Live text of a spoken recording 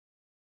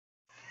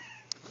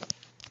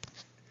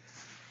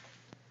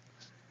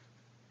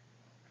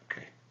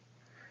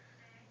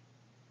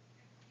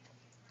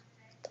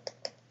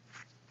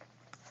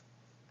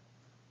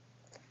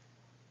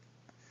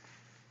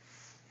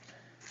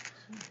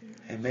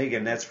And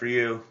Megan, that's for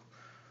you.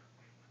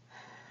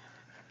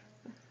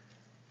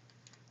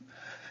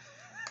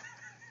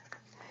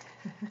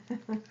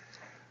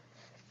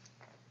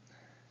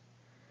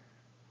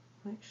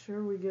 Make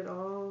sure we get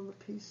all the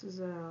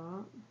pieces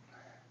out.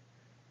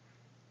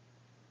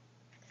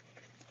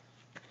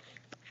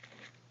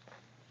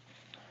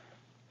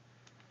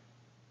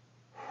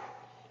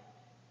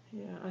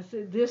 Yeah, I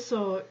think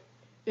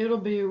it'll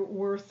be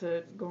worth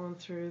it going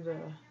through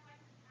the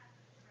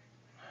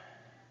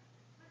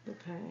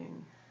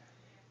pain,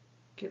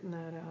 getting that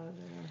out of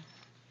there.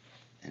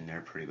 And they're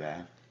pretty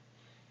bad.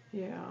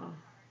 Yeah.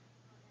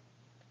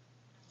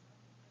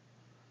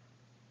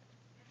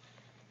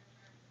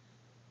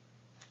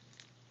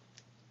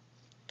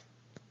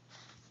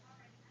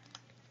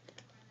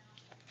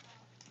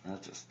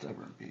 That's a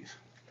stubborn piece.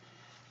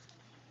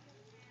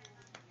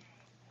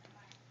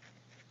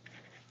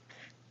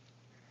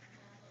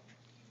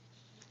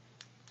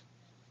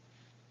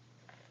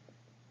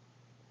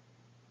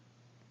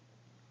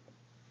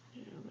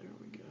 Yeah, there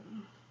we go.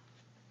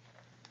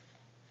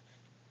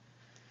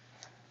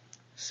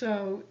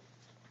 So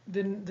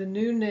the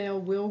new nail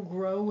will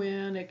grow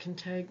in. It can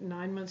take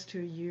 9 months to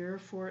a year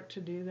for it to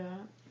do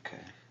that.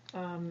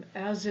 Okay.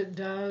 As it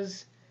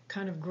does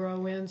kind of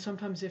grow in,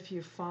 sometimes if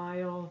you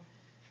file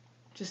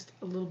just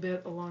a little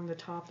bit along the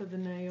top of the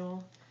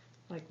nail,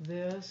 like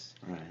this,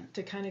 Right.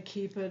 to kind of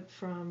keep it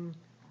from,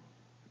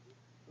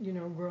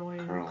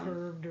 growing Curling.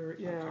 curved or,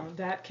 yeah, Okay.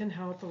 that can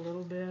help a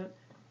little bit.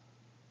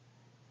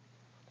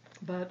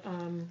 But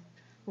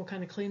we'll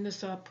kind of clean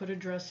this up, put a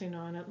dressing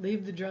on it,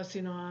 leave the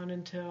dressing on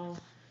until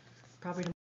probably